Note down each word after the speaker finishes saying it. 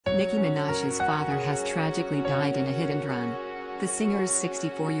Nicki Minaj's father has tragically died in a hit-and-run. The singer's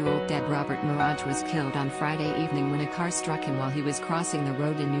 64-year-old dad Robert Maraj was killed on Friday evening when a car struck him while he was crossing the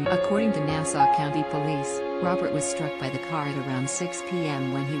road in New York. According to Nassau County Police, Robert was struck by the car at around 6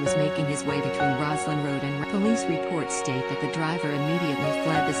 p.m. when he was making his way between Roslyn Road and Raff. Police reports state that the driver immediately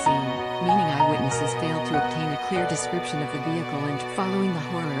fled the scene, meaning eyewitnesses failed to obtain a clear description of the vehicle and following the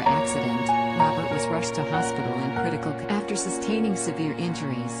horror accident, Robert was rushed to hospital in critical condition. After sustaining severe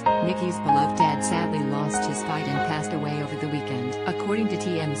injuries, Nicki's beloved dad sadly lost his fight and passed away over the weekend. According to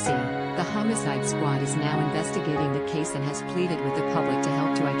TMZ, the homicide squad is now investigating the case and has pleaded with the public to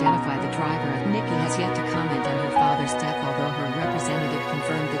help to identify the driver. Nicki has yet to comment on her father's death, although her representative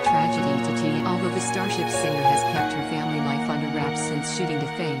confirmed the tragedy to TMZ. Although the Starships singer has kept her family life under wraps since shooting to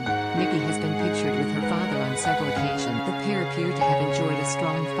fame, Nicki has been pictured with her father on several occasions. The pair appear to have enjoyed a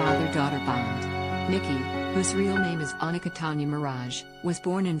strong father-daughter bond. Nicki, whose real name is Onika Tanya Maraj, was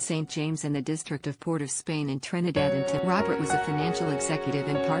born in St. James in the district of Port of Spain in Trinidad and Tobago. Robert was a financial executive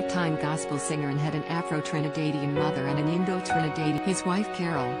and part-time gospel singer and had an Afro-Trinidadian mother and an Indo-Trinidadian. His wife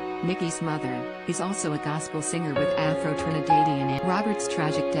Carol, Nicki's mother, is also a gospel singer with Afro-Trinidadian. Robert's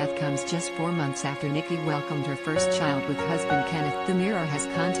tragic death comes just 4 months after Nicki welcomed her first child with husband Kenneth. The Mirror has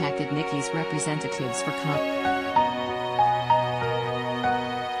contacted Nicki's representatives for comment.